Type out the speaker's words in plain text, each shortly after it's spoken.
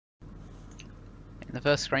In the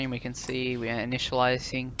first screen we can see we are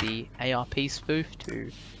initializing the ARP spoof to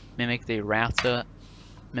mimic the Raspberry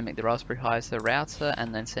Pi as the router,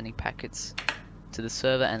 and then sending packets to the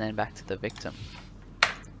server and then back to the victim.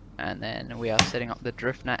 And then we are setting up the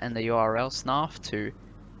DriftNet and the URL snarf to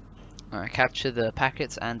capture the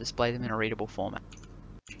packets and display them in a readable format.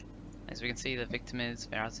 As we can see, the victim is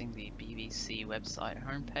browsing the BBC website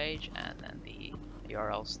homepage, and then the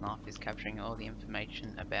URL snarf is capturing all the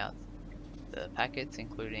information about the packets,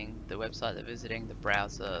 including the website they're visiting, the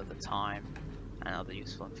browser, the time, and other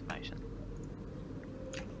useful information.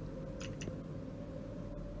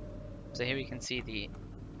 So here we can see the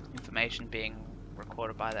information being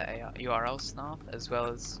recorded by the URL snarf, as well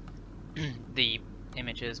as the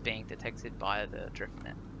images being detected by the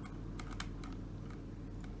DriftNet.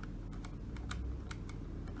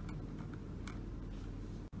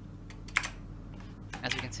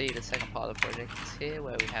 As you can see, the second part of the project is here,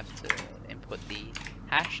 where we have to input the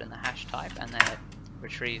hash and the hash type, and then it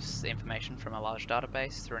retrieves the information from a large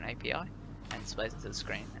database through an API and displays it to the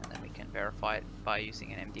screen, and then we can verify it by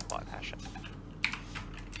using an MD5 hasher.